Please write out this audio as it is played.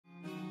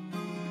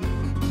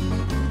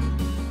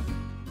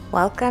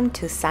Welcome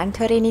to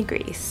Santorini,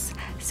 Greece.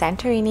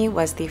 Santorini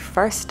was the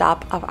first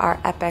stop of our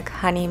epic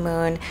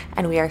honeymoon,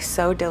 and we are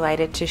so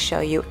delighted to show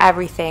you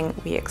everything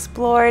we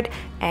explored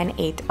and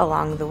ate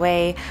along the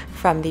way,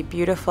 from the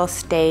beautiful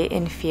stay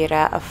in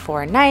Fira of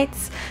 4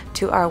 nights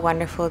to our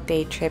wonderful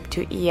day trip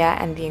to Oia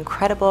and the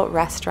incredible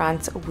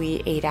restaurants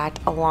we ate at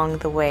along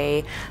the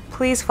way.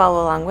 Please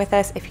follow along with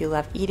us if you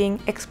love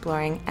eating,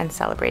 exploring, and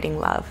celebrating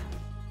love.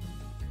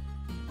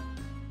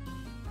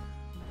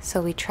 So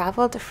we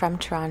traveled from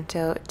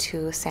Toronto to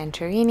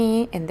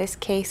Santorini. In this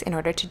case, in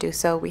order to do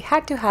so, we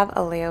had to have a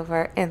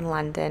layover in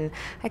London.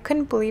 I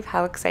couldn't believe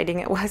how exciting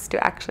it was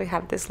to actually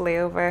have this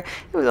layover.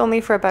 It was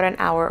only for about an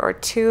hour or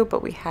two,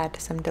 but we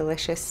had some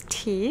delicious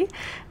tea.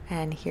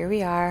 And here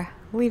we are,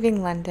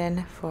 leaving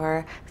London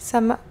for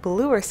some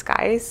bluer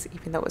skies,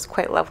 even though it was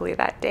quite lovely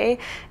that day.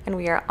 And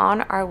we are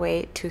on our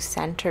way to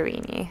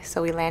Santorini.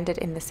 So we landed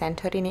in the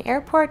Santorini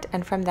airport,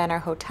 and from then our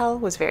hotel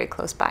was very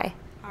close by.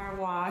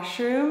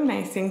 Washroom,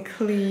 nice and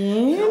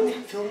clean.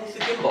 Film with the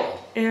gimbal.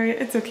 Area,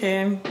 it's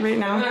okay. Right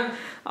now,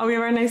 oh, we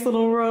have our nice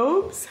little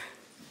robes.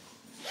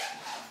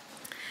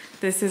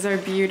 This is our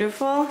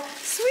beautiful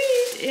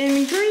suite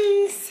in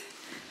Greece.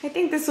 I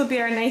think this will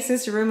be our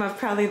nicest room of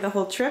probably the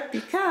whole trip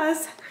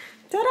because,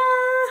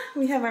 ta-da!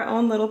 We have our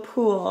own little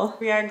pool.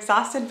 We are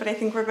exhausted, but I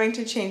think we're going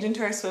to change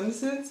into our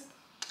swimsuits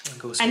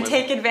and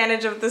take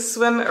advantage of the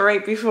swim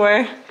right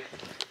before.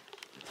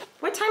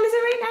 What time is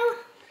it right now?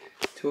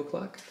 2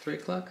 o'clock? 3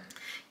 o'clock?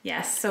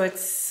 Yes, so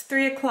it's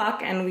 3 o'clock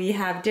and we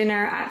have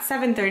dinner at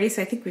 7:30,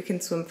 so I think we can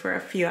swim for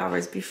a few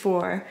hours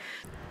before.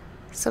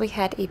 So we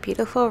had a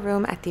beautiful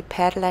room at the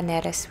Perla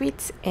Nera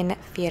Suites in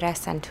Fira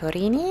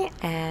Santorini,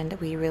 and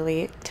we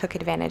really took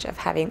advantage of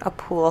having a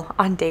pool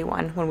on day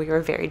one when we were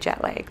very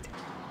jet lagged.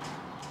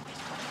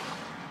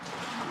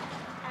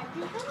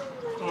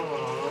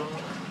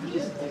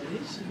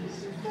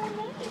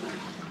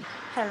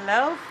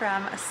 Hello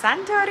from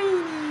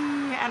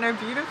Santorini and our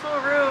beautiful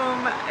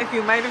room. If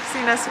you might have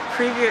seen us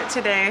preview it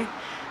today,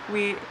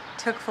 we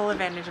took full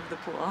advantage of the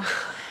pool.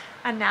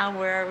 And now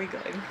where are we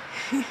going?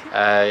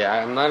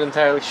 I'm not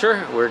entirely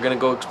sure. We're gonna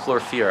go explore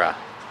Fira.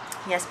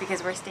 Yes,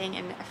 because we're staying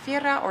in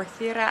Fira, or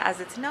Thira as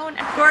it's known.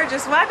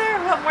 Gorgeous weather,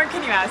 what more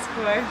can you ask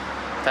for?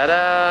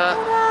 Ta-da!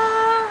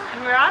 Ta-da!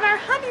 And we're on our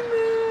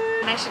honeymoon!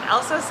 And I should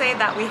also say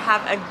that we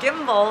have a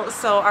gimbal,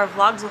 so our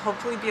vlogs will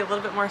hopefully be a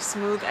little bit more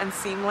smooth and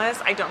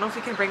seamless. I don't know if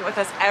we can bring it with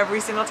us every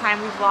single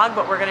time we vlog,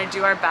 but we're gonna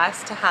do our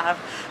best to have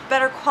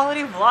better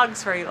quality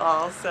vlogs for you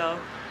all. So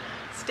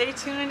stay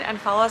tuned and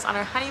follow us on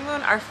our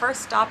honeymoon. Our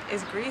first stop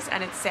is Greece,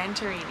 and it's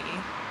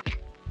Santorini.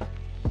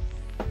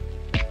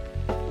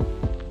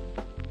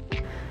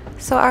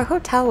 So our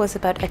hotel was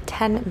about a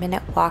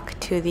 10-minute walk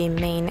to the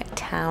main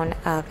town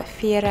of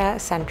Fira,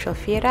 Central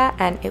Fira,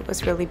 and it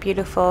was really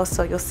beautiful.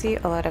 So you'll see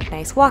a lot of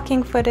nice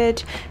walking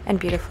footage and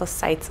beautiful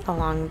sights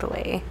along the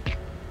way.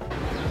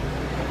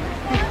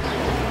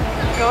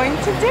 Going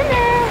to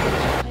dinner!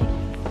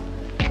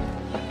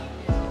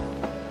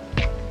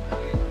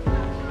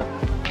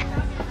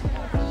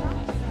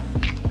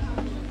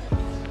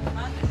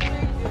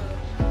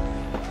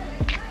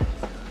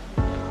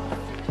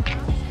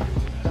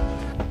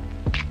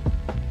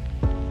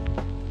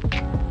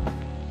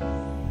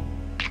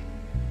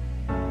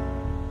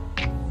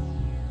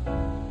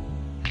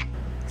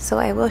 So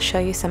I will show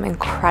you some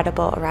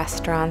incredible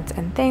restaurants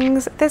and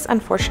things. This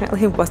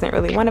unfortunately wasn't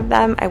really one of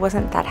them. I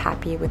wasn't that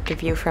happy with the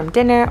view from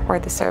dinner or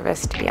the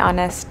service, to be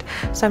honest.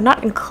 So I'm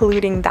not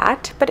including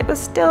that, but it was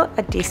still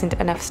a decent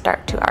enough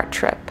start to our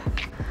trip.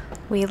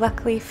 We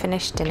luckily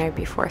finished dinner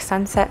before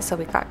sunset, so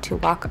we got to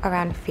walk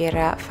around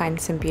Fira, find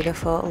some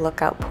beautiful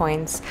lookout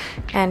points,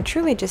 and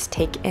truly just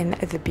take in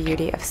the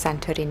beauty of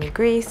Santorini,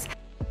 Greece.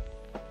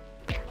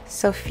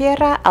 So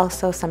Fira,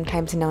 also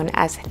sometimes known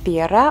as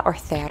Thira or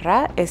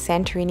Thera, is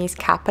Santorini's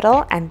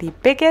capital and the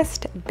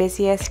biggest,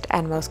 busiest,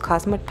 and most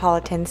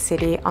cosmopolitan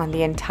city on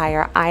the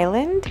entire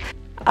island.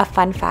 A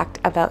fun fact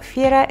about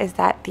Fira is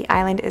that the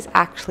island is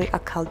actually a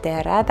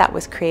caldera that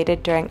was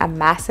created during a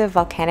massive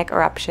volcanic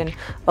eruption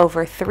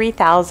over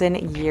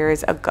 3,000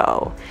 years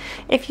ago.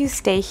 If you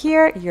stay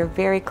here, you're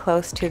very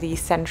close to the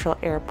central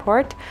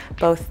airport,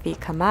 both the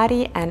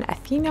Kamari and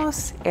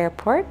Athenos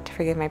airport,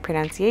 forgive my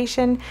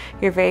pronunciation.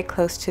 You're very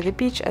close to the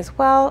beach as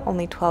well,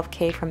 only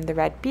 12k from the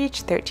Red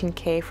Beach,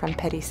 13k from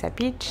Perissa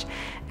Beach,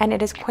 and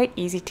it is quite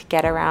easy to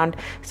get around,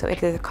 so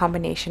it is a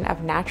combination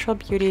of natural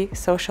beauty,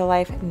 social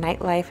life,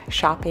 nightlife,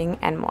 shopping,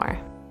 and more.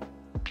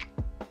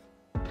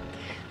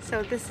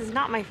 So this is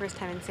not my first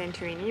time in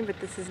Santorini, but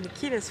this is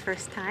Nikita's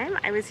first time.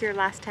 I was here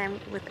last time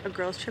with a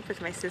girls trip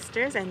with my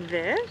sisters and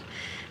Viv,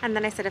 and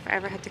then I said if I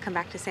ever had to come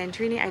back to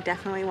Santorini, I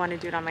definitely want to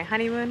do it on my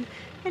honeymoon,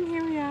 and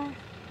here we are.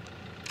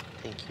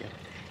 Thank you.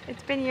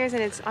 It's been years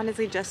and it's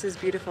honestly just as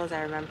beautiful as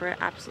I remember it.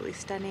 Absolutely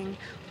stunning.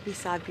 We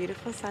saw a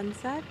beautiful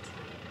sunset.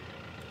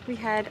 We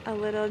had a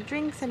little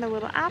drinks and a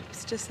little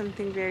apps, just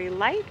something very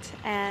light.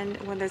 And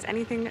when there's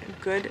anything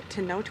good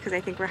to note, because I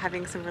think we're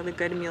having some really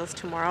good meals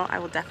tomorrow, I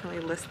will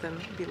definitely list them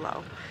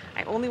below.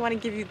 I only want to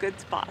give you good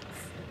spots.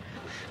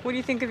 What do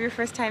you think of your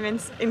first time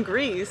in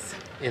Greece?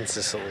 In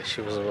Sicily,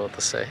 she was about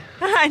to say.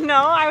 I know,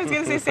 I was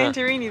going to say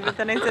Santorini, but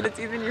then I said it's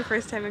even your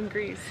first time in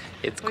Greece.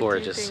 It's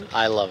gorgeous.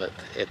 I love it.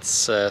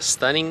 It's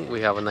stunning.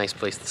 We have a nice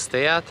place to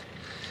stay at.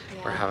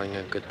 Yeah. We're having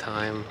a good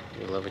time.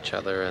 We love each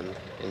other and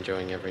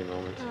enjoying every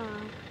moment.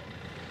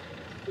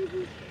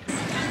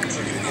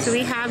 So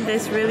we have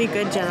this really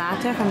good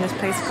gelato from this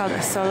place called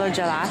Solo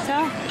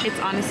Gelato. It's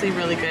honestly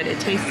really good. It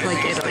tastes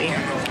like Italy.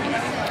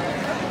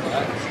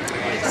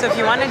 So if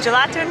you want a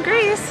gelato in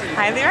Greece,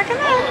 highly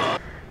recommend.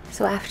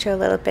 So after a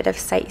little bit of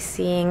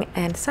sightseeing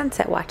and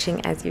sunset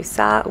watching, as you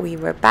saw, we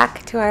were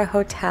back to our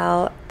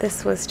hotel.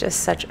 This was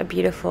just such a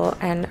beautiful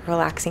and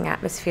relaxing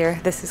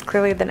atmosphere. This is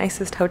clearly the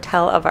nicest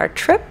hotel of our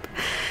trip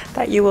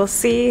that you will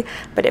see,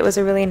 but it was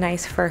a really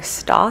nice first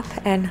stop.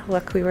 And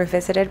look, we were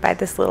visited by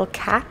this little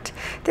cat.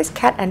 This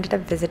cat ended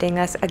up visiting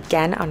us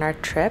again on our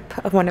trip.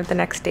 One of the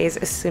next days,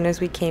 as soon as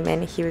we came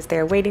in, he was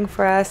there waiting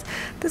for us.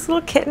 This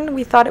little kitten,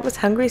 we thought it was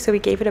hungry, so we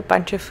gave it a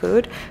bunch of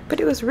food, but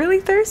it was really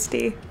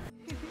thirsty.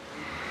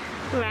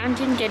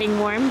 Lounging, getting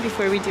warm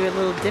before we do a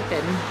little dip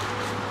in.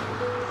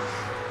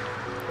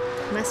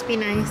 Must be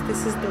nice.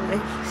 This is the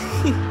life.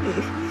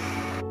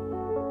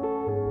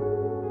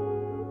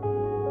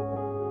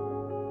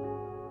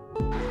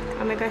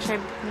 Oh my gosh, I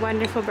have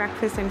wonderful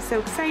breakfast. I'm so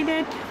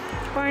excited.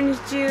 Orange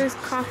juice,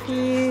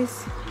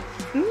 coffees.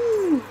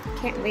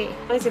 Can't wait.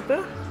 What is it,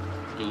 Boo?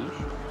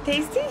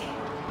 Tasty?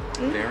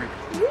 Very.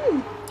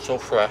 So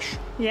fresh.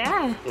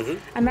 Yeah.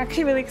 I'm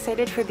actually really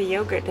excited for the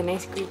yogurt, the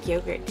nice Greek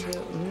yogurt too.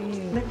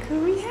 Look who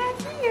we have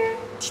here.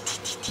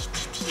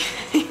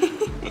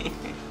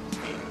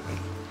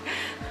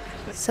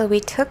 So we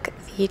took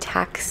the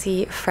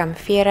taxi from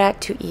Fira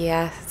to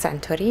Oia,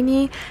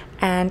 Santorini,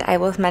 and I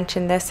will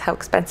mention this, how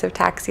expensive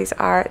taxis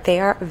are. They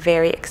are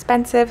very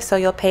expensive, so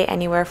you'll pay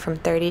anywhere from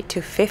 30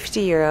 to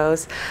 50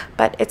 euros,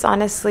 but it's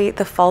honestly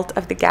the fault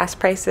of the gas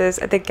prices.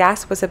 The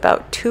gas was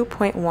about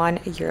 2.1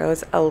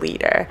 euros a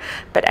liter,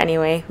 but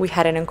anyway, we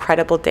had an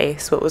incredible day,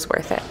 so it was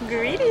worth it.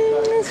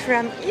 Greetings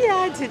from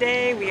Oia.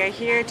 Today we are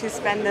here to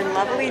spend a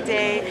lovely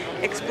day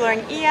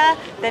exploring Oia.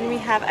 Then we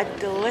have a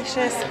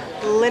delicious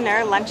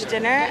lunch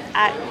dinner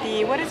at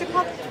the, what is it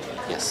called?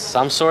 Yes,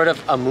 some sort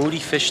of Ammoudi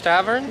fish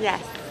tavern.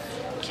 Yes.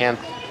 Can't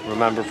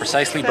remember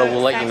precisely, but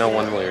we'll let you know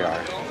when we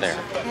are there.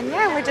 And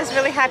yeah, we're just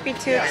really happy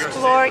to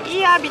explore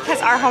Oia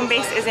because our home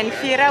base is in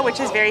Fira, which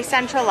is very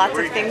central, lots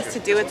of things to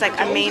do. It's like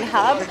a main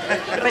hub,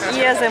 but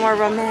Oia is a more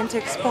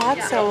romantic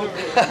spot, so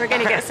we're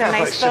gonna get some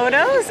nice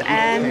photos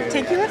and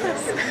take you with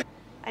us.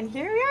 And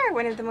here we are,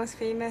 one of the most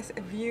famous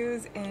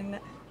views in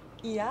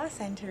Oia,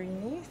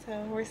 Santorini, so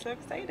we're so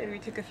excited. We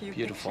took a few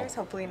pictures,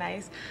 hopefully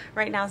nice.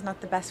 Right now is not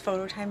the best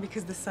photo time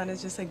because the sun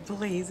is just like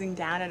blazing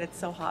down and it's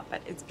so hot,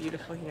 but it's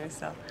beautiful here,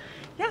 so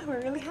yeah, we're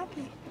really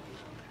happy.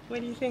 What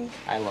do you think?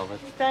 I love it.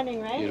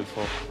 Stunning, right?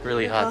 Beautiful.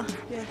 Really hot.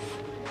 Yes.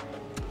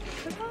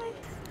 Goodbye.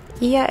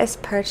 Oia is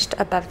perched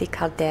above the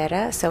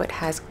caldera, so it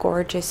has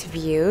gorgeous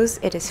views.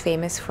 It is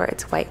famous for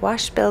its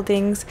whitewashed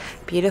buildings,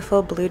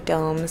 beautiful blue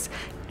domes,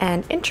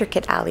 and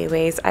intricate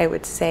alleyways, I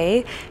would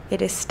say.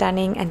 It is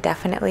stunning and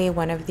definitely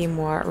one of the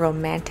more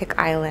romantic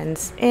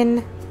islands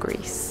in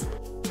Greece.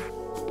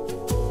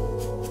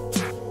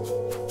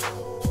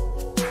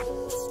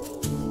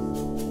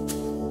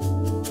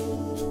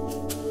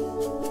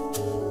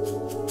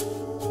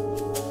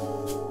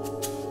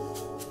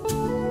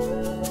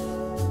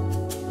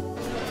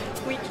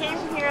 We came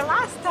here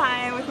last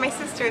time with my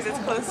sisters. It's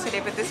closed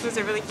today, but this was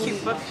a really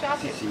cute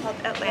bookshop. It's called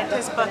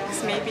Atlantis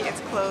Books. Maybe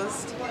it's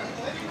closed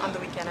on the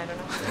weekend, I don't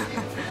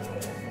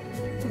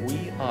know.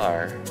 We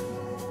are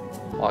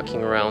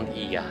walking around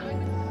Oia.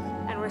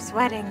 And we're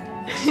sweating.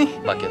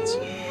 Buckets.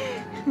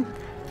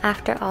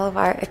 After all of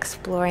our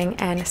exploring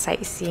and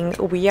sightseeing,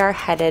 we are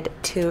headed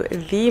to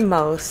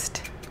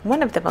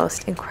one of the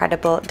most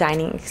incredible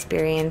dining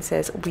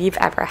experiences we've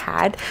ever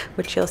had,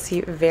 which you'll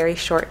see very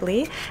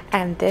shortly.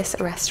 And this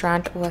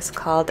restaurant was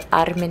called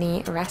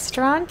Armeni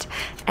Restaurant.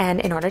 And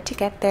in order to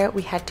get there,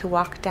 we had to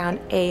walk down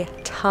a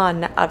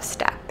ton of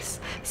steps.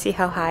 See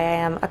how high I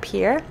am up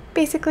here?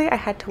 Basically, I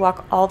had to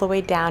walk all the way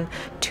down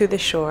to the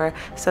shore.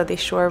 So the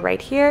shore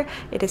right here,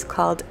 it is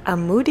called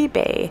Ammoudi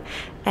Bay.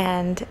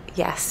 And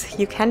yes,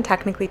 you can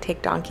technically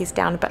take donkeys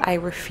down, but I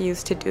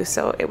refused to do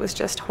so. It was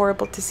just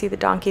horrible to see the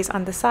donkeys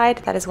on the side.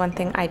 That is one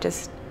thing I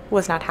just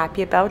was not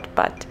happy about,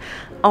 but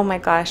oh my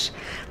gosh,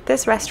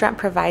 this restaurant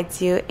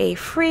provides you a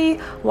free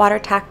water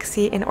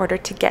taxi in order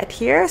to get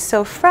here.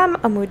 So from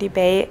Ammoudi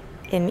Bay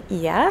in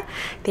Oia,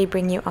 they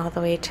bring you all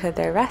the way to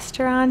their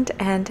restaurant,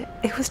 and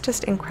it was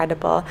just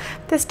incredible.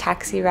 This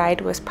taxi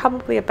ride was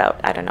probably about,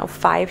 I don't know,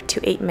 5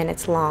 to 8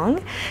 minutes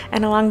long,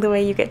 and along the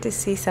way you get to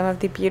see some of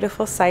the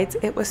beautiful sights.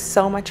 It was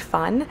so much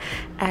fun,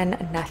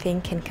 and nothing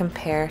can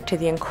compare to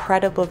the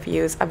incredible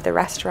views of the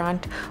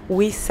restaurant.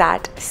 We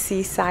sat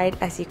seaside,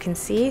 as you can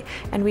see,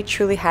 and we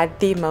truly had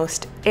the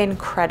most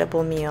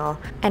incredible meal.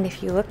 And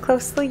if you look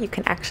closely, you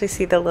can actually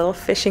see the little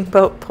fishing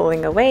boat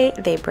pulling away.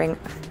 They bring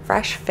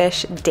fresh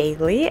fish daily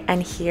lovely.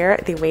 And here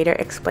the waiter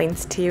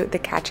explains to you the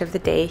catch of the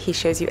day. He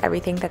shows you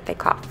everything that they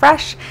caught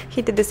fresh.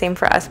 He did the same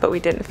for us, but we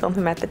didn't film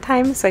him at the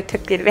time, so I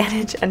took the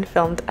advantage and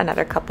filmed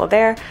another couple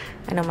there.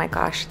 And oh my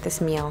gosh,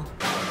 this meal.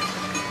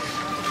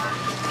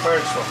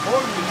 First of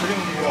all, you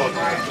drink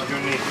water. You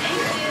need.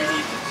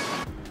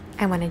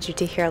 I wanted you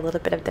to hear a little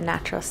bit of the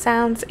natural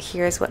sounds.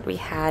 Here's what we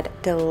had: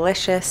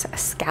 delicious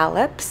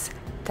scallops,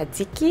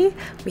 tzatziki.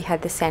 We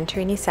had the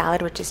Santorini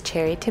salad, which is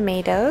cherry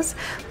tomatoes.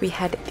 We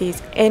had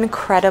these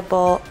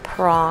incredible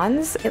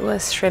prawns. It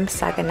was shrimp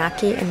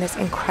saganaki in this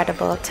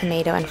incredible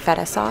tomato and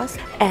feta sauce.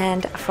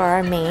 And for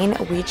our main,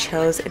 we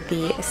chose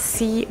the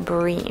sea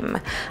bream.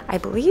 I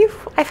believe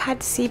I've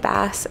had sea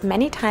bass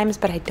many times,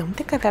 but I don't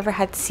think I've ever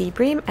had sea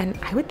bream, and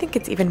I would think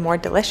it's even more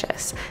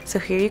delicious. So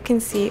here you can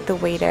see the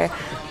waiter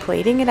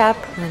plating it up,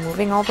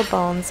 removing all the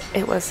bones.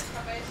 It was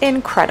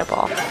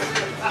incredible.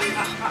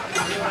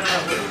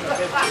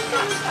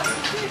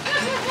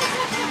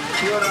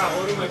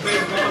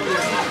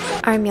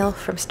 Our meal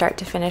from start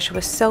to finish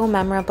was so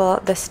memorable.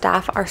 The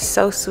staff are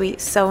so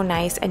sweet, so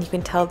nice, and you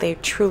can tell they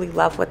truly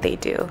love what they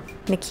do.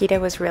 Nikita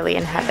was really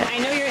in heaven. I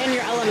know you're in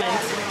your element.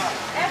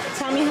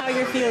 Tell me how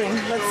you're feeling.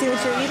 Let's see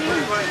what you're eating.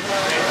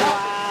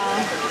 Wow.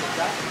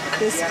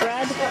 This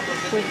bread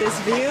with this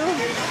view.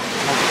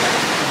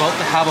 About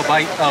to have a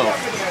bite of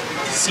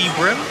sea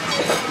bream,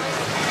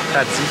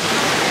 tzatziki,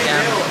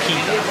 and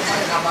pita.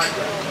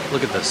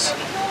 Look at this.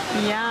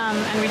 Yum.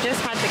 And we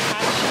just had the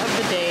catch of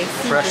the day.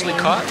 Freshly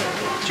caught,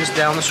 just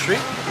down the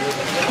street.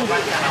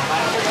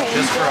 Okay,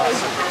 Just for us.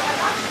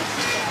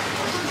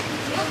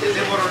 Give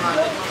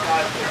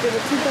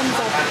it 2 thumbs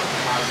up.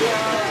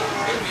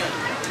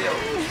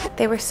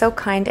 They were so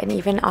kind and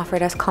even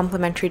offered us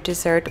complimentary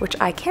dessert, which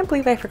I can't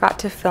believe I forgot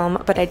to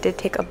film, but I did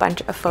take a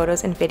bunch of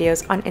photos and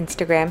videos on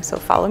Instagram, so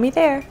follow me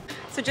there.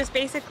 So just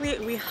basically,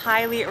 we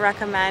highly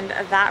recommend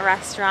that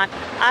restaurant,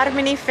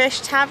 Armeni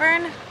Fish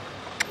Tavern.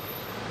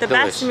 The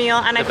best meal,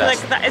 and I feel like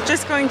it's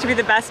just going to be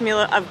the best meal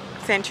of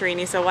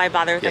Santorini, so why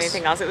bother with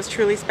anything else? It was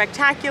truly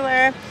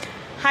spectacular.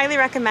 Highly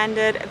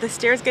recommended. The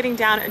stairs getting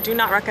down, do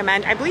not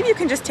recommend. I believe you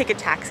can just take a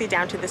taxi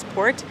down to this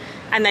port,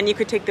 and then you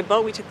could take the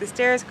boat. We took the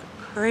stairs,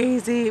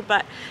 crazy,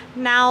 but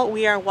now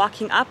we are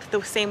walking up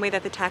the same way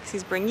that the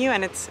taxis bring you,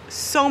 and it's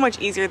so much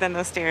easier than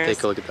those stairs.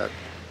 Take a look at that.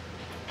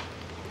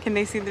 Can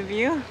they see the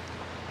view?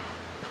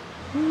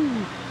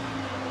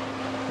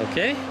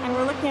 Okay. And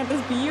we're looking at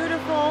this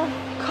beautiful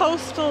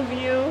coastal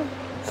view.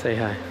 Say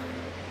hi.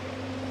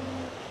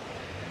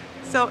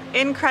 So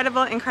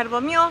incredible, incredible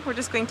meal. We're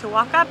just going to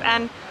walk up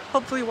and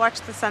hopefully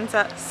watch the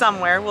sunset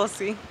somewhere. We'll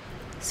see.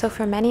 So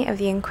for many of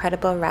the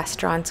incredible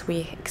restaurants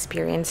we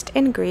experienced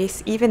in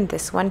Greece, even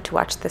this one to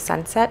watch the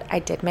sunset, I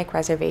did make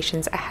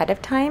reservations ahead of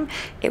time.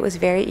 It was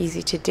very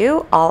easy to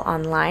do, all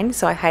online,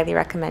 so I highly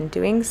recommend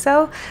doing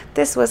so.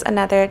 This was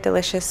another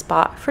delicious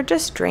spot for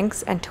just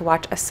drinks and to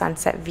watch a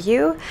sunset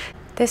view.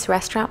 This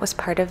restaurant was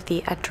part of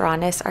the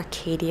Adranis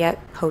Arcadia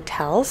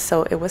Hotel,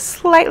 so it was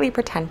slightly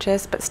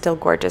pretentious, but still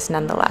gorgeous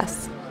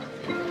nonetheless.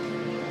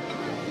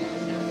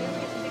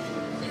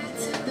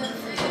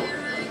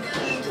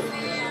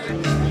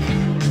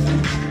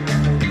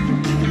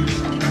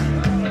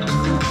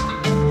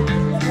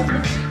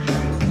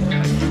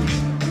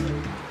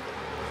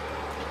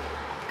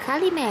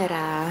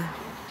 Kalimera!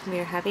 We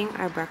are having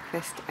our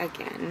breakfast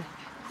again.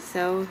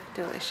 So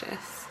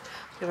delicious.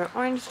 We have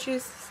our orange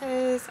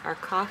juices, our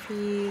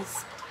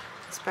coffees,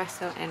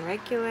 espresso and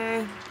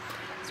regular,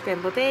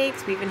 scrambled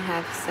eggs. We even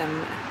have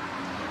some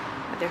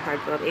other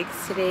hard-boiled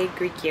eggs today.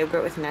 Greek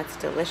yogurt with nuts,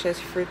 delicious.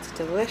 Fruits,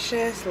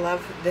 delicious.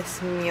 Love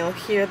this meal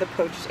here. The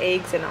poached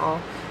eggs and all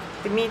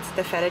the meats.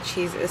 The feta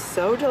cheese is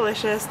so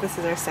delicious. This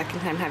is our second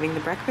time having the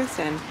breakfast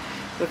and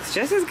looks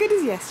just as good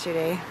as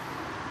yesterday.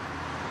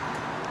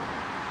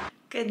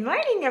 Good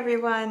morning,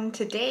 everyone.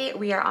 Today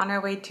we are on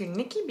our way to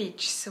Nikki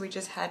Beach. So we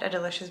just had a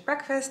delicious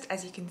breakfast.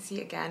 As you can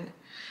see, again,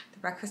 the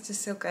breakfast is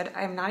so good.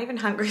 I'm not even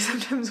hungry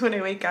sometimes when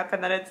I wake up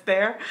and then it's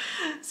there.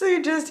 So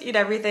you just eat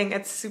everything.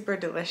 It's super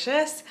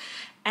delicious.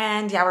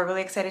 And yeah, we're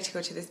really excited to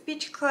go to this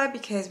beach club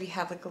because we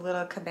have like a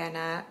little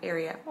cabana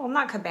area. Well,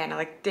 not cabana,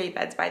 like day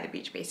beds by the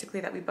beach basically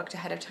that we booked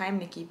ahead of time,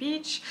 Nikki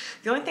Beach.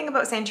 The only thing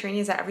about Santorini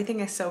is that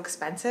everything is so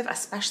expensive,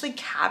 especially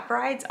cab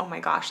rides. Oh my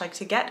gosh, like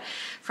to get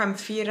from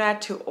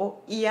Fira to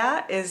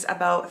Oia is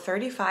about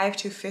 35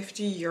 to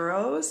 50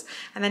 euros.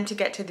 And then to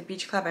get to the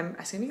beach club, I'm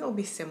assuming it will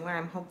be similar.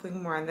 I'm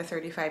hoping more on the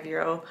 35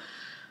 euro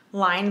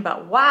line,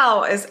 but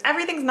wow,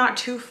 everything's not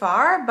too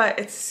far, but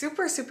it's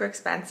super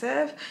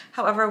expensive.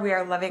 However, we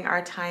are loving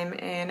our time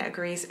in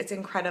Greece. It's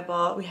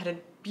incredible. We had a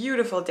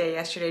beautiful day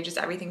yesterday. Just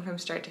everything from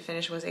start to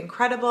finish was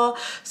incredible.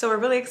 So we're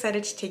really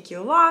excited to take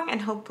you along, and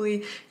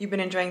hopefully you've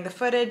been enjoying the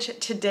footage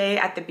today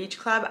at the beach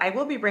club. I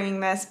will be bringing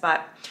this,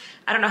 but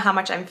I don't know how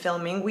much I'm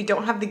filming. We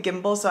don't have the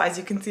gimbal, so as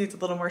you can see, it's a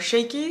little more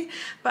shaky,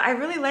 but I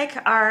really like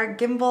our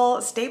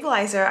gimbal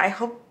stabilizer. I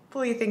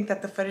hopefully think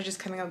that the footage is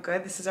coming out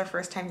good. This is our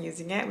first time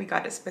using it. We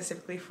got it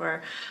specifically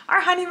for our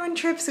honeymoon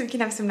trip so we can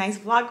have some nice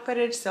vlog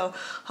footage. So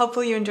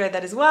hopefully you enjoyed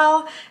that as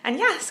well. And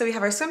yeah, so we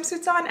have our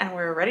swimsuits on and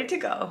we're ready to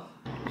go.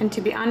 And to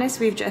be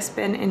honest, we've just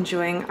been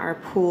enjoying our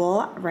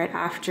pool. Right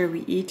after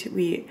we eat,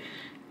 we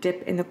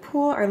dip in the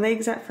pool, our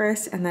legs at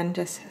first, and then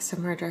just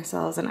submerge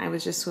ourselves. And I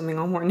was just swimming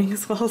all morning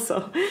as well.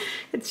 So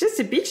it's just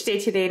a beach day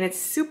today, and it's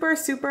super,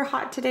 super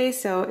hot today.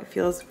 So it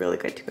feels really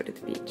good to go to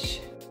the beach.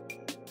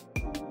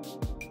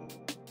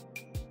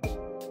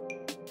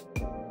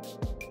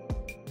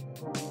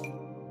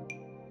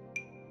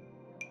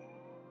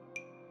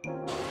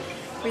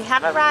 We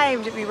have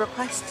arrived. We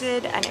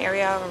requested an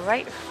area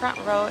right front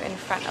row in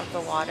front of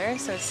the water,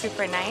 so it's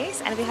super nice,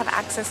 and we have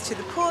access to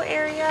the pool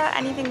area,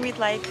 anything we'd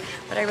like,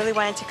 but I really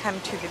wanted to come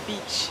to the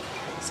beach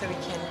so we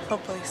can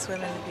hopefully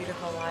swim in the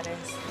beautiful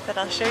waters. But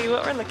I'll show you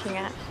what we're looking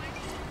at.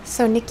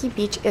 So Nikki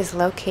Beach is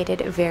located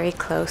very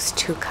close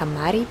to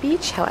Ammoudi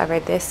Beach. However,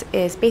 this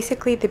is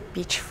basically the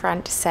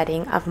beachfront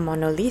setting of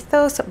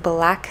Monolithos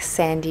black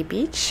sandy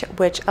beach,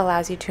 which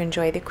allows you to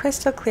enjoy the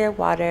crystal clear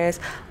waters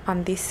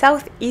on the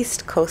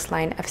southeast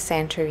coastline of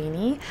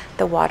Santorini.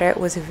 The water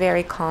was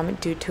very calm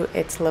due to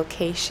its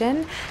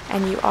location,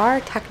 and you are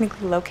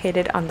technically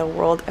located on the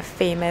world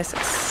famous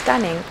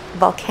stunning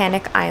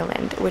volcanic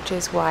island, which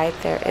is why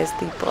there is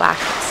the black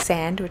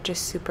sand, which is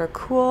super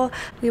cool.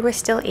 We were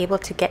still able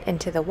to get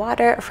into the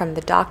water from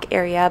the dock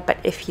area, but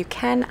if you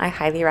can, I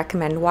highly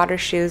recommend water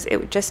shoes. It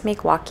would just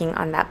make walking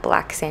on that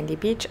black sandy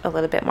beach a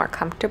little bit more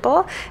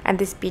comfortable. And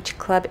this beach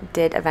club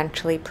did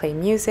eventually play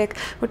music,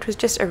 which was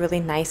just a really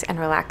nice and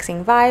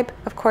relaxing vibe.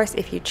 Of course,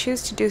 if you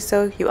choose to do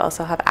so, you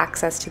also have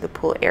access to the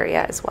pool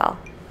area as well.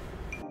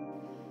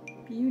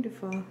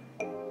 Beautiful.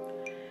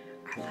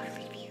 Our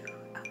lovely view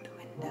out the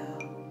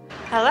window.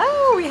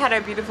 Hello, we had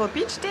our beautiful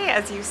beach day.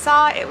 As you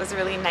saw, it was a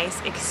really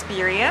nice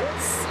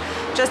experience.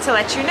 Just to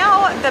let you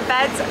know, the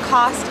beds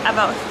cost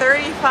about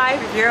 35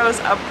 euros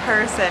a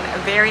person,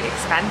 very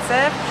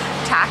expensive.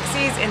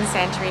 Taxis in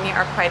Santorini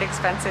are quite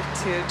expensive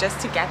too. Just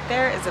to get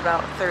there is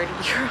about 30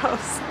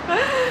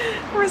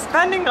 euros. We're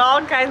spending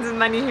all kinds of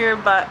money here,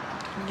 but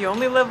you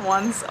only live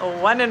once,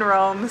 one in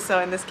Rome, so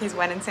in this case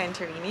one in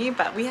Santorini.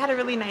 But we had a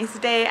really nice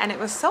day, and it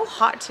was so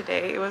hot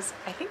today. It was,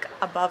 I think,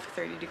 above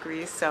 30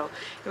 degrees, so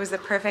it was the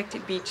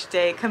perfect beach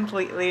day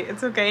completely.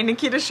 It's okay.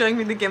 Nikita's showing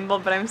me the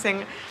gimbal, but I'm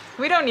saying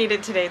we don't need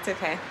it today. It's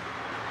okay.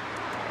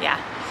 Yeah,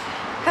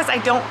 because I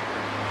don't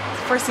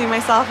foresee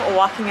myself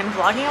walking and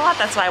vlogging a lot.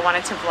 That's why I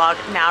wanted to vlog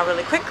now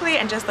really quickly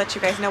and just let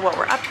you guys know what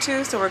we're up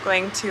to. So we're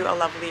going to a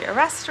lovely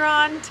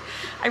restaurant.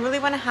 I really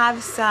want to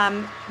have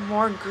some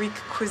more Greek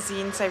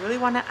cuisine, so I really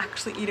want to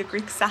actually eat a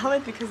Greek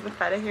salad because the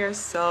feta here is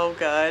so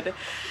good.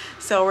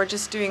 So we're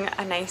just doing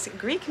a nice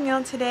Greek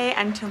meal today,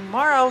 and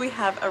tomorrow we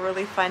have a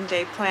really fun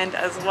day planned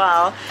as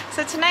well.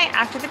 So tonight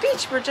after the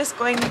beach, we're just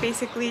going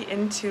basically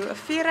into a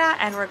Fira,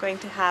 and we're going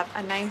to have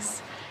a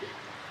nice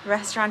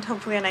restaurant,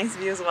 hopefully a nice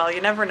view as well. You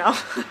never know.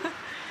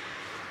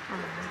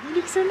 Oh, you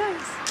look so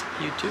nice.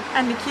 You too.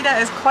 And Nikita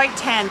is quite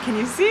tan. Can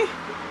you see?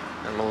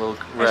 I'm a little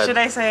red. Or should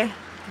I say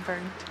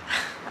burnt?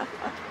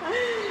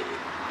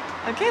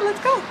 Okay, let's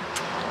go.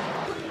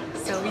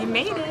 So we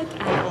made it,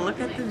 and look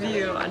at the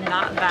view.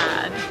 Not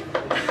bad.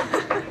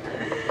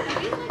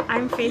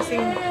 I'm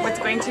facing what's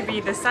going to be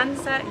the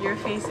sunset. You're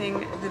facing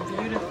the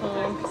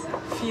beautiful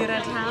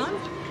Fira town.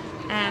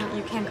 And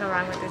you can't go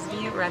wrong with this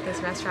view. We're at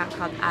this restaurant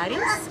called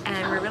Aris,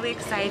 and we're really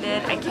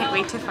excited. I can't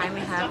wait to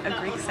finally have a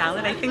Greek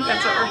salad. I think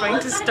that's what we're going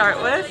to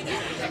start with.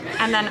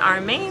 And then our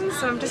main,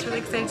 so I'm just really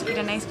excited to eat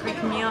a nice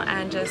Greek meal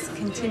and just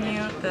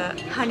continue the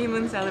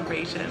honeymoon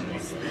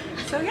celebrations.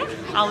 So yeah,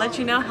 I'll let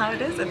you know how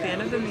it is at the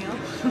end of the meal.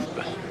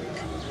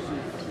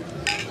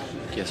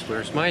 Guess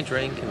where's my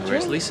drink and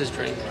where's Lisa's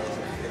drink?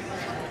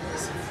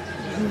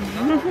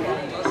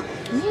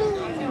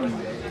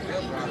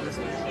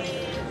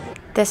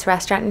 This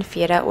restaurant in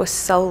Fira was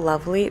so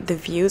lovely. The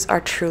views are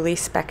truly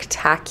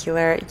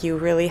spectacular. You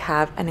really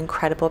have an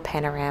incredible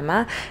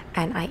panorama,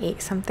 and I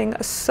ate something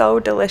so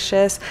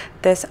delicious.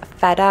 This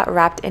feta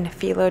wrapped in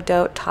phyllo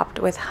dough topped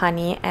with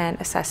honey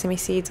and sesame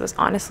seeds was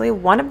honestly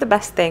one of the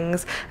best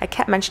things. I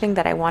kept mentioning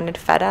that I wanted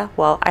feta.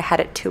 Well, I had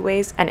it 2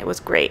 ways, and it was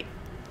great.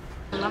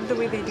 I love the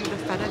way they do the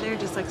feta there,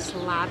 just like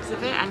slabs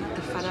of it, and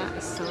the feta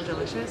is so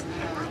delicious.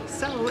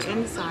 So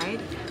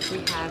inside we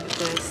have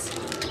this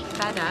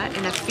feta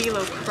in a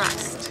phyllo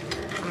crust.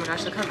 Oh my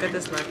gosh, look how good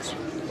this looks.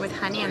 With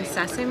honey and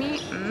sesame.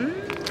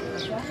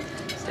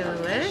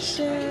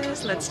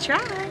 Delicious. Let's try.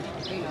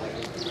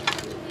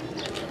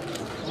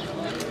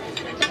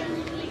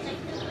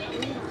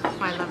 Oh,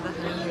 I love the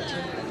honey here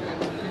too.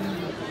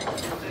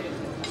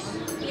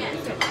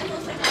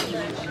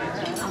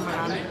 Oh my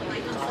god.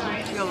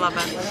 You'll love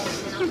it.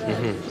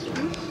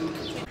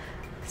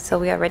 So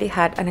we already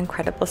had an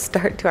incredible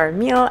start to our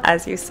meal.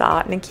 As you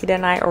saw, Nikita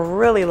and I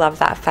really love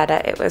that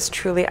feta. It was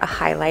truly a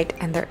highlight,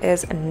 and there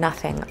is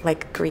nothing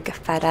like Greek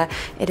feta.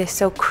 It is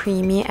so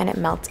creamy and it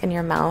melts in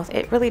your mouth.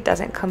 It really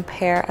doesn't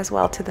compare as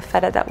well to the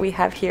feta that we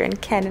have here in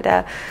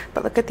Canada.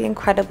 But look at the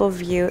incredible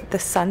view. The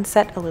sun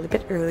set a little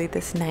bit early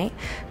this night,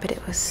 but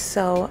it was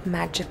so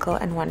magical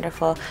and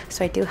wonderful.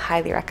 So I do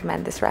highly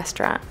recommend this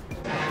restaurant.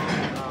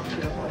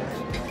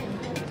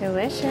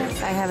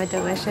 Delicious. I have a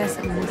delicious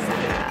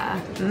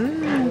moussaka.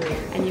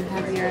 And you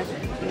have your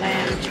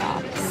lamb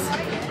chops.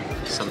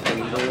 Something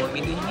you don't want me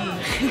to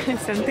eat.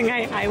 Something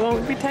I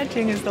won't be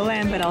touching is the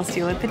lamb, but I'll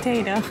steal a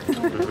potato.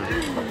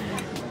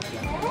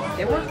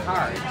 They work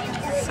hard.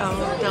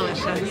 So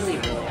delicious.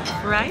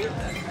 Right?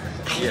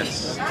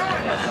 Yes.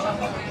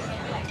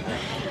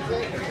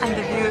 And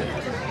the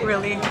view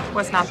really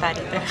was not bad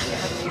either.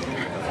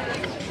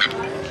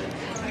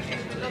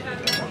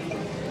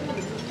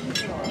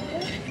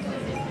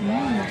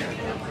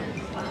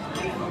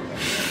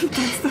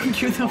 That's so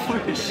cute for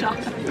a shot.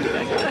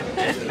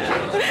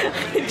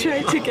 I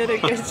tried to get a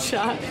good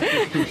shot.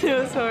 It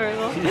was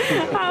horrible.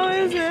 How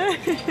is it?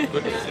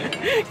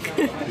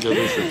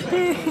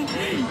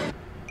 Delicious.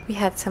 We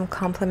had some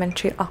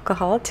complimentary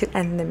alcohol to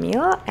end the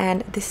meal,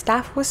 and the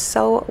staff was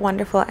so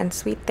wonderful and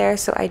sweet there,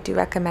 so I do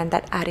recommend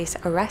that Aris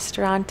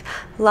Restaurant.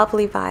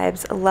 Lovely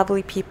vibes,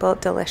 lovely people,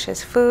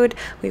 delicious food.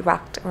 We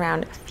walked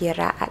around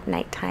Fira at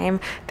nighttime.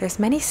 There's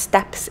many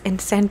steps in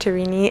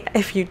Santorini.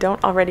 If you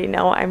don't already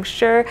know, I'm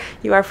sure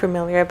you are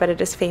familiar, but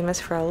it is famous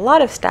for a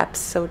lot of steps,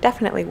 so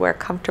definitely wear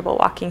comfortable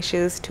walking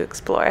shoes to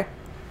explore.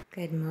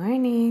 Good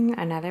morning,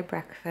 another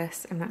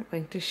breakfast. I'm not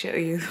going to show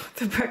you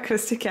the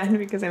breakfast again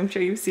because I'm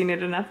sure you've seen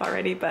it enough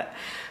already, but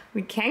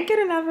we can't get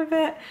enough of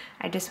it.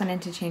 I just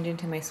wanted to change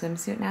into my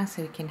swimsuit now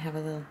so we can have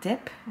a little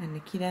dip, and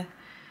Nikita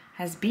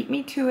has beat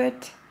me to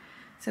it.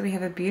 So we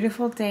have a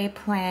beautiful day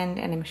planned,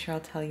 and I'm sure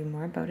I'll tell you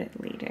more about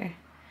it later.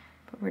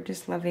 But we're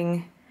just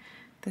loving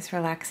this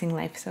relaxing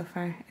life so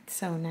far. It's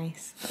so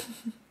nice.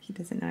 He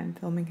doesn't know I'm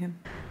filming him.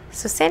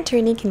 So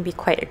Santorini can be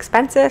quite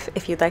expensive.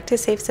 If you'd like to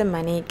save some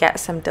money, get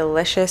some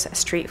delicious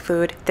street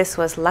food. This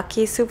was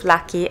lucky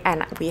souvlaki,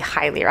 and we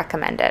highly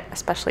recommend it,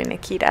 especially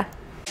Nikita.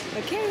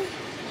 Okay.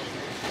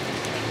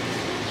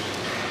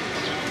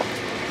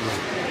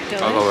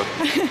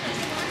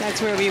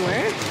 That's where we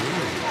were.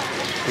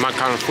 My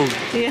kind of food.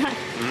 Yeah.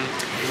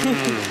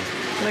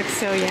 Looks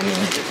so yummy.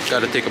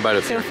 Gotta take a bite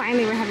of it. So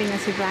finally we're having a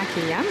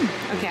souvlaki. Yum.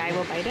 Okay, I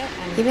will bite it.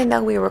 Even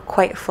though we were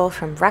quite full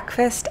from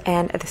breakfast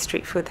and the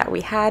street food that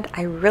we had,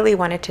 I really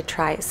wanted to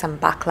try some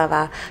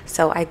baklava.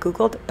 So I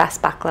googled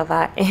best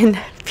baklava in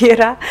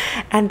Fira,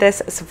 and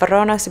this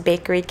Svronos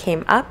bakery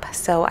came up.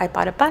 So I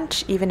bought a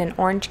bunch, even an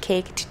orange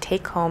cake to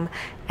take home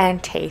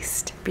and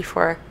taste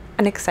before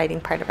an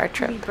exciting part of our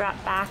trip. We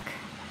brought back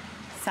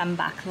some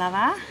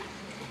baklava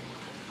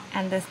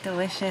and this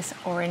delicious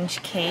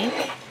orange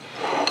cake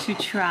to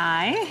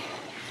try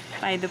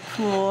by the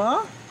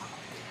pool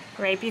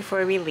right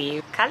before we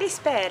leave.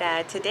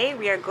 Kalispera! Today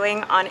we are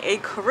going on a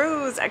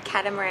cruise, a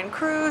catamaran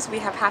cruise. We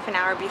have half an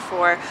hour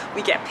before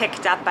we get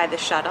picked up by the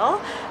shuttle.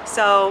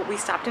 So we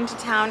stopped into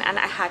town and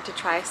I had to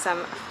try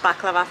some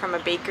baklava from a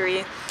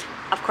bakery.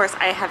 Of course,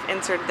 I have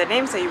inserted the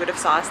name so you would have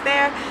saw us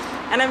there.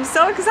 And I'm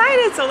so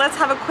excited! So let's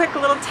have a quick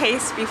little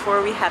taste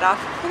before we head off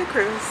for the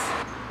cruise.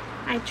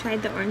 I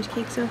tried the orange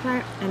cake so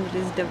far and it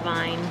is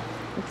divine.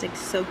 It's like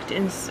soaked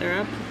in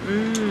syrup.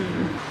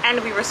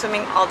 And we were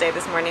swimming all day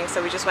this morning,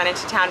 so we just went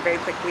into town very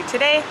quickly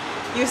today.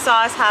 You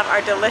saw us have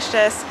our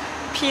delicious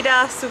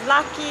pita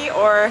souvlaki,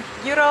 or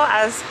gyro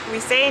as we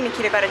say.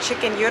 Nikita got a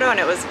chicken gyro and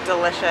it was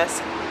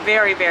delicious.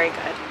 Very, very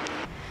good.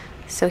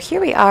 So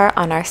here we are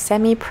on our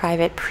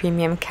semi-private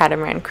premium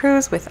catamaran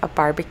cruise with a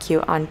barbecue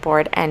on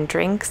board and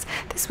drinks.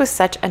 This was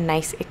such a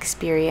nice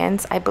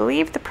experience. I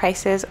believe the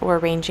prices were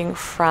ranging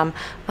from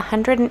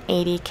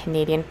 180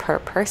 Canadian per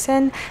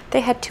person.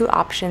 They had two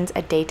options,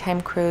 a daytime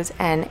cruise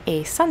and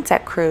a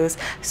sunset cruise.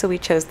 So we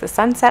chose the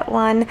sunset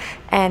one,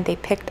 and they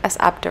picked us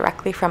up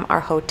directly from our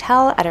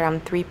hotel at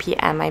around 3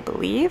 p.m. I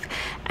believe.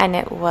 And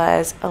it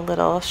was a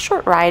little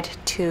short ride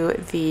to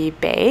the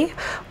bay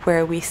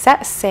where we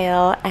set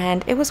sail,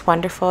 and it was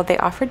wonderful. They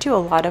offered you a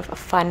lot of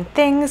fun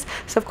things.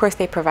 So of course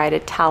they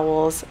provided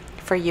towels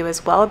for you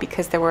as well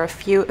because there were a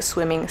few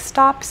swimming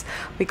stops.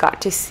 We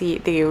got to see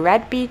the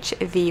red beach,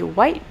 the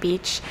white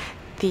beach,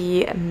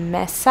 the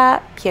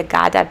Mesa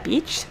Piagada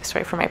beach,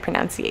 sorry for my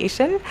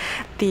pronunciation,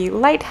 the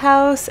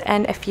lighthouse,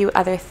 and a few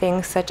other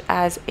things such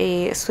as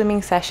a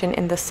swimming session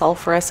in the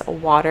sulfurous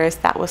waters.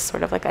 That was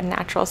sort of like a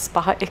natural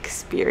spa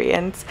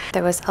experience.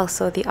 There was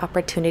also the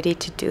opportunity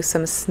to do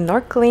some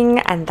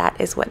snorkeling, and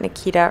that is what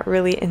Nikita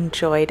really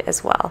enjoyed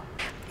as well.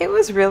 It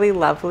was really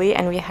lovely,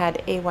 and we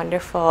had a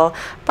wonderful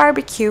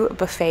barbecue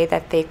buffet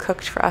that they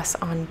cooked for us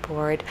on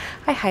board.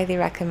 I highly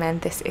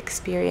recommend this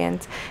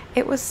experience.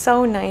 It was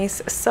so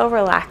nice, so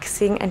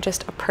relaxing, and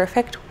just a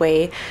perfect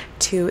way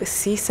to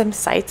see some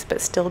sights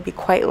but still be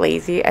quite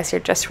lazy as you're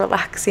just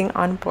relaxing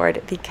on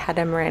board the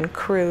catamaran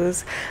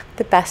cruise.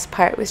 The best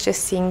part was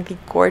just seeing the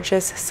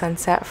gorgeous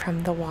sunset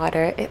from the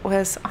water. It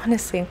was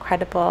honestly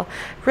incredible,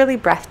 really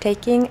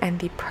breathtaking, and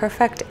the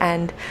perfect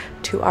end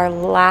to our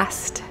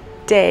last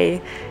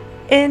day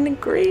in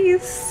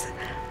Greece.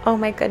 Oh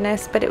my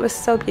goodness, but it was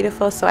so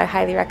beautiful, so I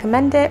highly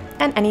recommend it.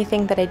 And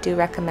anything that I do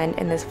recommend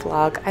in this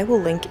vlog, I will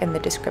link in the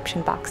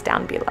description box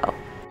down below.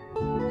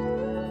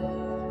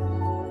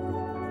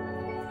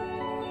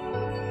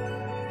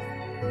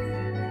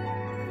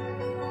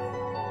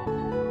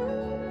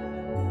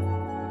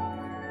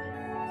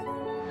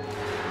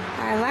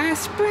 our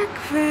last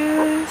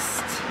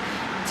breakfast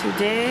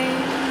today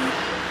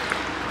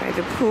by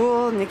the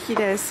pool.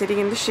 Nikita is sitting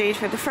in the shade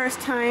for the first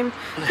time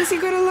because he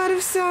got a lot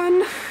of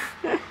sun.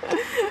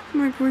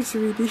 My poor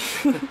sweetie.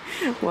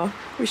 Well,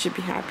 we should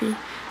be happy.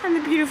 And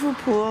the beautiful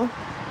pool.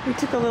 We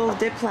took a little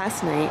dip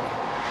last night.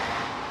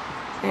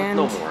 And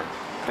no more.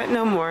 But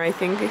no more, I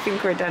think. I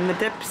think we're done with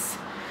dips.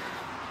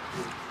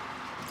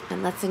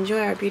 And let's enjoy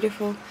our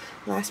beautiful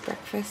last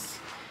breakfast.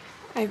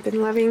 I've been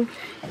loving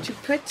to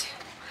put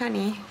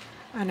honey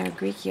on our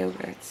Greek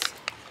yogurts.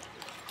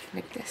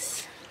 Like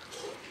this.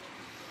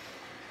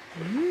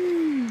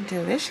 Mmm,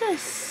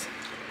 delicious.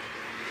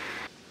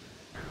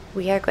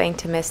 We are going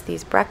to miss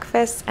these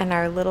breakfasts and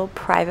our little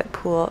private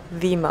pool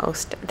the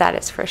most, that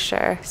is for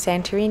sure.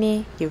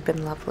 Santorini, you've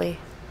been lovely.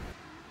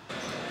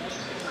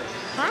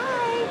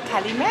 Hi,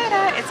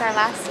 Kalimera. It's our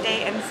last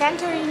day in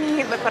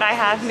Santorini. Look what I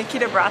have.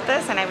 Nikita brought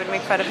this, and I would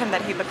make fun of him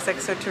that he looks like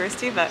so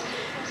touristy, but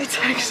it's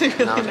actually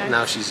really nice.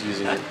 Now she's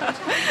using it.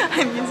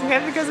 I'm using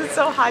it because it's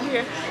so hot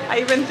here. I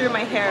even threw my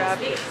hair up.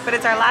 But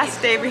it's our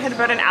last day. We had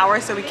about an hour,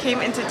 so we came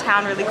into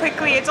town really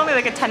quickly. It's only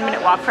like a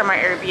 10-minute walk from our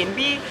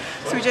Airbnb.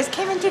 So we just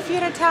came into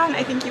Fira town.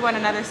 I think you want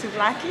another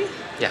souvlaki?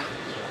 Yeah.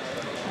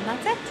 And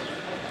that's it.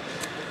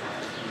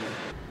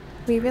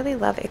 We really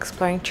love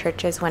exploring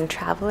churches when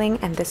traveling,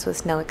 and this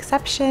was no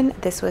exception.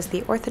 This was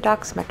the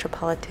Orthodox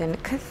Metropolitan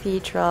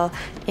Cathedral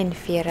in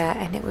Fira,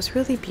 and it was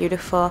really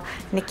beautiful.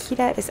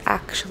 Nikita is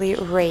actually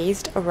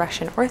raised a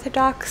Russian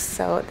Orthodox,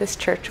 so this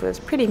church was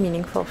pretty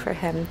meaningful for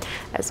him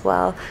as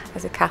well.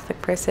 As a Catholic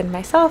person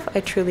myself, I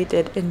truly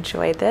did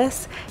enjoy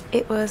this.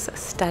 It was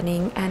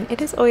stunning, and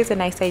it is always a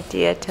nice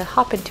idea to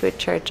hop into a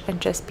church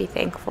and just be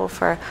thankful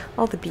for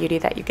all the beauty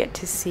that you get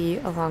to see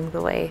along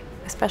the way.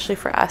 Especially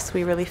for us,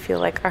 we really feel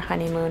like our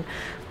honeymoon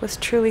was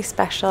truly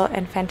special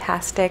and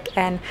fantastic,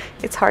 and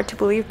it's hard to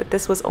believe, but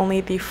this was only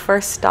the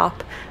first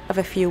stop of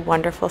a few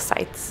wonderful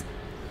sights.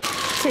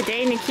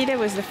 Today, Nikita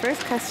was the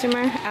first customer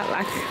at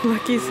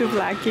Lucky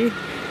Souvlaki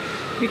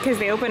because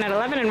they open at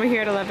 11 and we're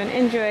here at 11.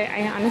 Enjoy.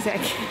 I honestly, I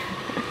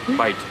can't.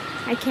 Bite.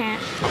 I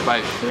can't.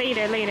 Bite.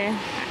 Later.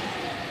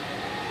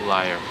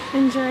 Liar.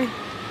 Enjoy.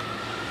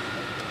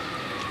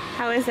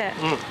 How is it?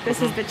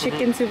 This is the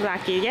chicken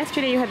souvlaki.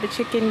 Yesterday you had the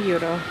chicken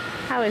gyro.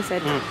 How is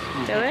it?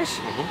 Delish?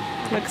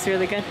 Looks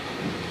really good.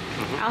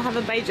 I'll have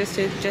a bite just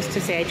to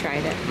say I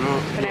tried it.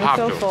 But I'm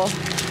so full.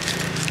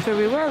 So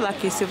we were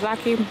Lucky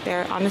Souvlaki.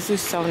 They're honestly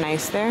so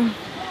nice there.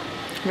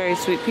 Very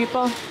sweet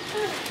people.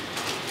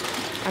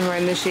 And we're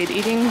in the shade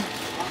eating.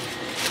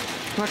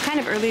 We're kind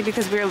of early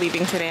because we're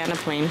leaving today on a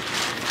plane.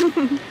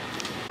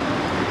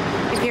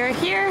 If you're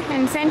here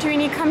in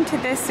Santorini, come to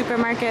this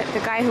supermarket. The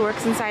guy who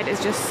works inside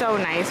is just so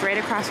nice. Right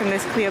across from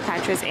this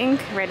Cleopatra's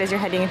Ink, right as you're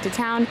heading into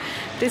town.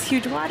 This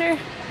huge water,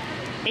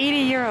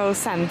 80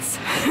 cents.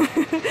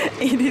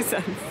 80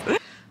 cents.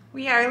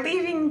 We are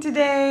leaving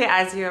today,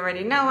 as you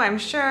already know, I'm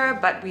sure,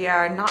 but we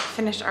are not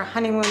finished our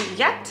honeymoon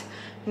yet.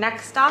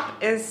 Next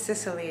stop is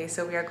Sicily,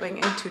 so we are going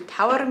into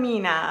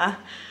Taormina.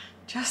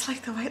 Just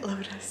like the White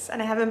Lotus.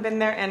 And I haven't been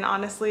there in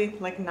honestly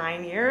like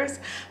 9 years.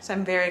 So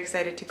I'm very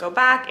excited to go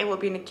back. It will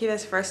be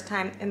Nikita's first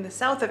time in the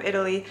south of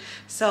Italy.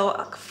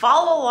 So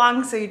follow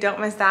along so you don't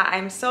miss that.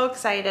 I'm so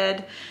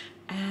excited.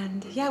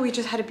 And yeah, we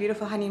just had a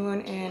beautiful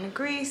honeymoon in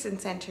Greece, in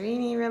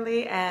Santorini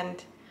really.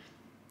 And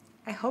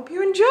I hope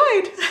you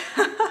enjoyed.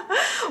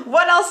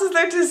 What else is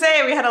there to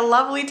say? We had a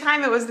lovely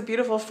time. It was the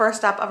beautiful first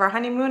stop of our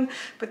honeymoon.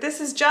 But this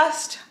is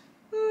just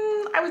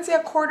I would say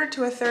a quarter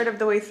to a third of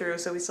the way through,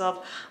 so we still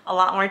have a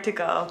lot more to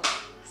go.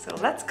 So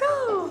let's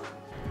go!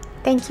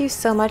 Thank you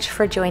so much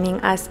for joining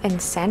us in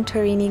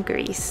Santorini,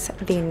 Greece.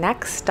 The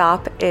next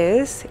stop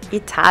is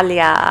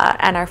Italia,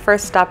 and our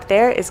first stop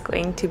there is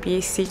going to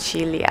be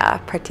Sicilia,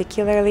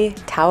 particularly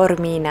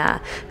Taormina.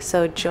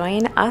 So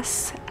join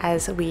us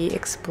as we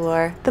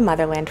explore the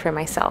motherland for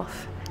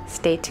myself.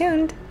 Stay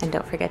tuned, and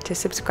don't forget to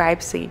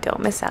subscribe so you don't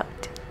miss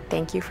out.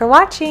 Thank you for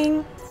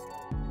watching!